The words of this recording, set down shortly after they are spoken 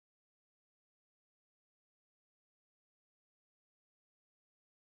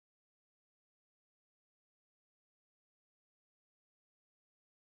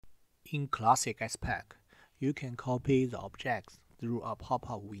In classic Icepak, you can copy the objects through a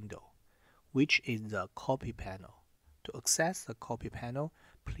pop-up window, which is the copy panel. To access the copy panel,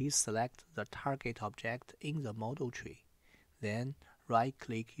 please select the target object in the model tree. Then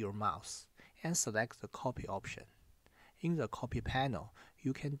right-click your mouse and select the copy option. In the copy panel,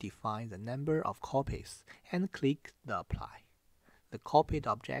 you can define the number of copies and click the apply. The copied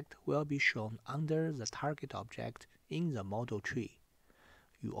object will be shown under the target object in the model tree.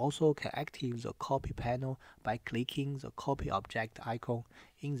 You also can activate the copy panel by clicking the copy object icon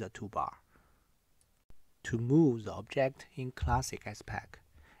in the toolbar. To move the object in classic Icepak,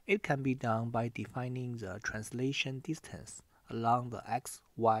 it can be done by defining the translation distance along the X,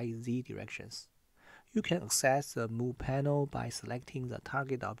 Y, Z directions. You can access the Move panel by selecting the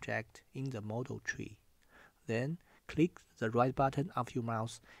target object in the model tree. Then, click the right button of your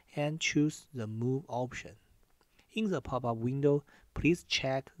mouse and choose the Move option. In the pop-up window, please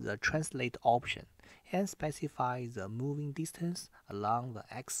check the Translate option and specify the moving distance along the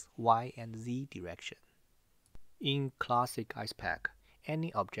X, Y, and Z direction. In classic Icepak,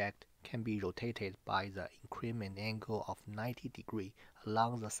 any object can be rotated by the increment angle of 90 degrees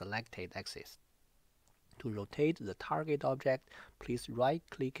along the selected axis. To rotate the target object, please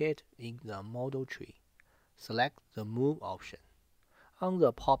right-click it in the model tree. Select the Move option. On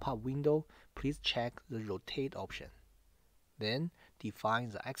the pop-up window, please check the Rotate option. Then define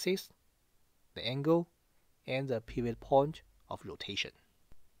the axis, the angle, and the pivot point of rotation.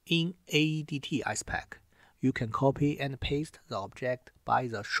 In AEDT Icepak, you can copy and paste the object by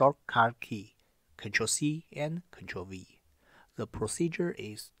the shortcut key Ctrl+C and Ctrl+V. The procedure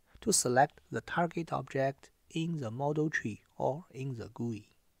is to select the target object in the model tree or in the GUI.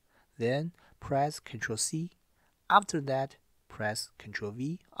 Then press Ctrl+C. After that, press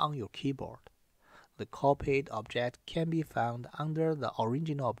Ctrl+V on your keyboard. The copied object can be found under the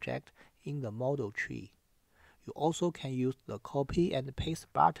original object in the model tree. You also can use the Copy and Paste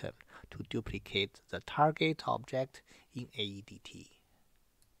button to duplicate the target object in AEDT.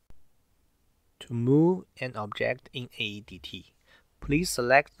 To move an object in AEDT, please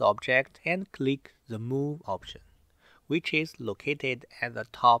select the object and click the Move option, which is located at the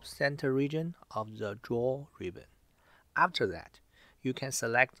top center region of the Draw ribbon. After that, you can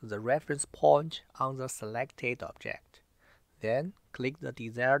select the reference point on the selected object. Then click the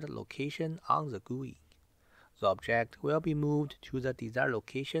desired location on the GUI. The object will be moved to the desired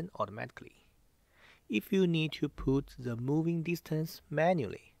location automatically. If you need to put the moving distance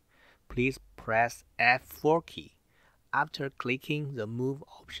manually, please press F4 key after clicking the Move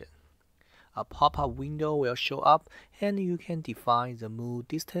option. A pop-up window will show up and you can define the move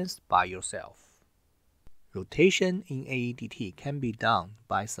distance by yourself. Rotation in AEDT can be done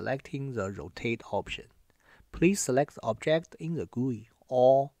by selecting the Rotate option. Please select the object in the GUI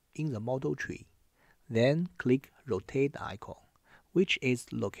or in the model tree. Then click Rotate icon, which is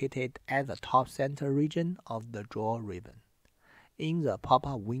located at the top center region of the Draw ribbon. In the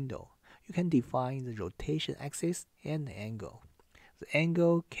pop-up window, you can define the rotation axis and the angle. The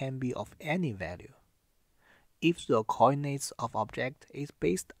angle can be of any value. If the coordinates of object is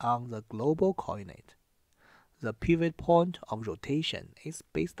based on the global coordinate, the pivot point of rotation is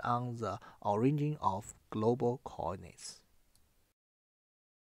based on the origin of global coordinates.